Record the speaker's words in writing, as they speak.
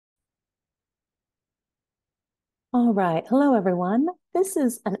All right. Hello, everyone. This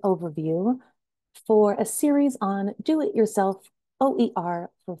is an overview for a series on do-it-yourself OER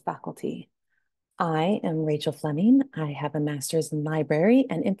for faculty. I am Rachel Fleming. I have a master's in library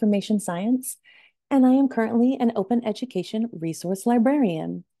and information science, and I am currently an open education resource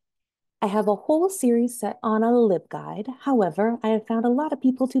librarian. I have a whole series set on a LibGuide. However, I have found a lot of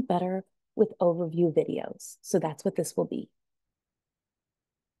people do better with overview videos. So that's what this will be.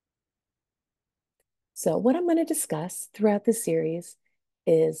 So what I'm going to discuss throughout this series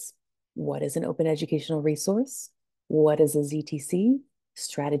is what is an open educational resource? What is a ZTC?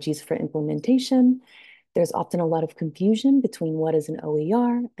 Strategies for implementation. There's often a lot of confusion between what is an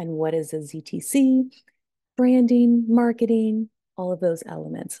OER and what is a ZTC, branding, marketing, all of those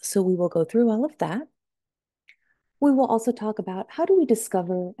elements. So we will go through all of that. We will also talk about how do we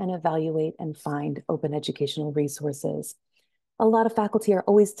discover and evaluate and find open educational resources. A lot of faculty are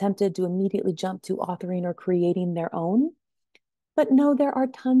always tempted to immediately jump to authoring or creating their own. But no, there are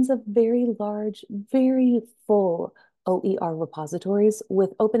tons of very large, very full OER repositories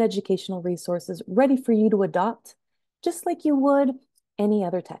with open educational resources ready for you to adopt, just like you would any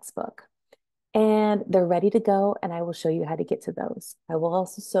other textbook. And they're ready to go, and I will show you how to get to those. I will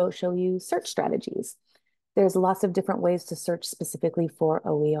also show you search strategies. There's lots of different ways to search specifically for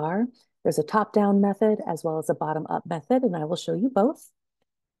OER. There's a top-down method as well as a bottom-up method, and I will show you both.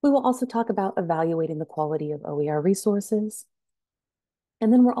 We will also talk about evaluating the quality of OER resources.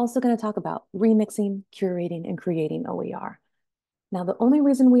 And then we're also going to talk about remixing, curating, and creating OER. Now, the only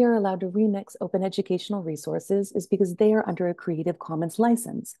reason we are allowed to remix open educational resources is because they are under a Creative Commons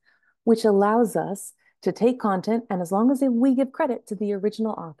license, which allows us to take content, and as long as we give credit to the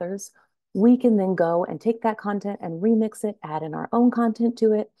original authors, we can then go and take that content and remix it, add in our own content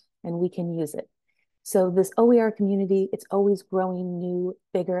to it, and we can use it. So this OER community, it's always growing new,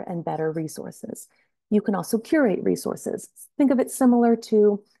 bigger, and better resources. You can also curate resources. Think of it similar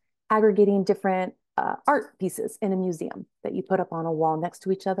to aggregating different art pieces in a museum that you put up on a wall next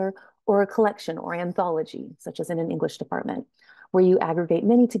to each other, or a collection or anthology, such as in an English department, where you aggregate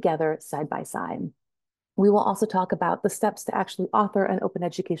many together side by side. We will also talk about the steps to actually author an open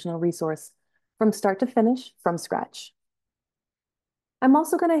educational resource from start to finish, from scratch. I'm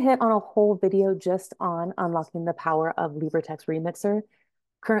also going to hit on a whole video just on unlocking the power of LibreText Remixer.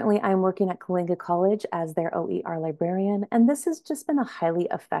 Currently, I'm working at Kalinga College as their OER librarian, and this has just been a highly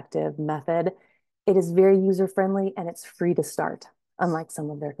effective method. It is very user-friendly and it's free to start, unlike some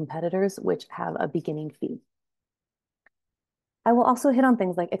of their competitors, which have a beginning fee. I will also hit on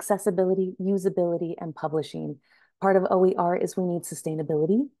things like accessibility, usability, and publishing. Part of OER is we need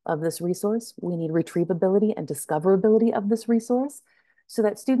sustainability of this resource. We need retrievability and discoverability of this resource so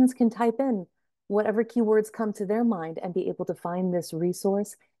that students can type in whatever keywords come to their mind and be able to find this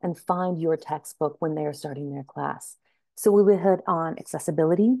resource and find your textbook when they are starting their class. So we will hit on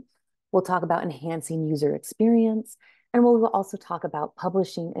accessibility. We'll talk about enhancing user experience, and we will also talk about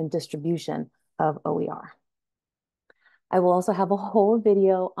publishing and distribution of OER. I will also have a whole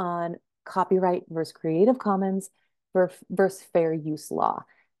video on copyright versus Creative Commons versus fair use law.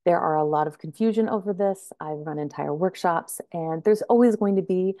 There are a lot of confusion over this. I've run entire workshops, and there's always going to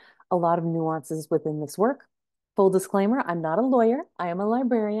be a lot of nuances within this work. Full disclaimer, I'm not a lawyer. I am a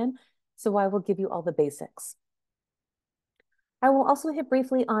librarian, so I will give you all the basics. I will also hit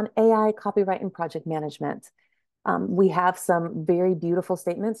briefly on AI, copyright, and project management. We have some very beautiful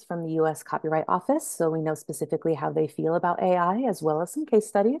statements from the US Copyright Office, so we know specifically how they feel about AI, as well as some case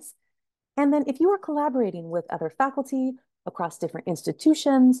studies. And then if you are collaborating with other faculty across different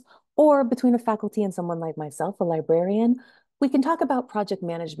institutions, or between a faculty and someone like myself, a librarian, we can talk about project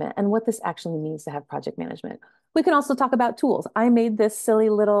management and what this actually means to have project management. We can also talk about tools. I made this silly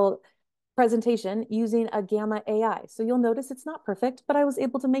little presentation using a Gamma AI. So you'll notice it's not perfect, but I was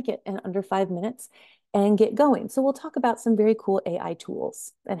able to make it in under 5 minutes and get going. So we'll talk about some very cool AI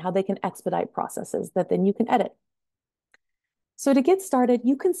tools and how they can expedite processes that then you can edit. So to get started,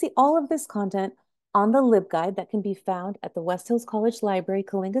 you can see all of this content on the LibGuide that can be found at the West Hills College Library,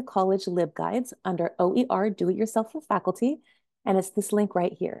 Kalinga College LibGuides under OER Do-It-Yourself for Faculty. And it's this link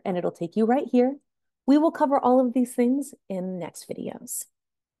right here, and it'll take you right here. We will cover all of these things in next videos.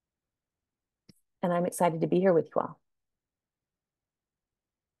 And I'm excited to be here with you all.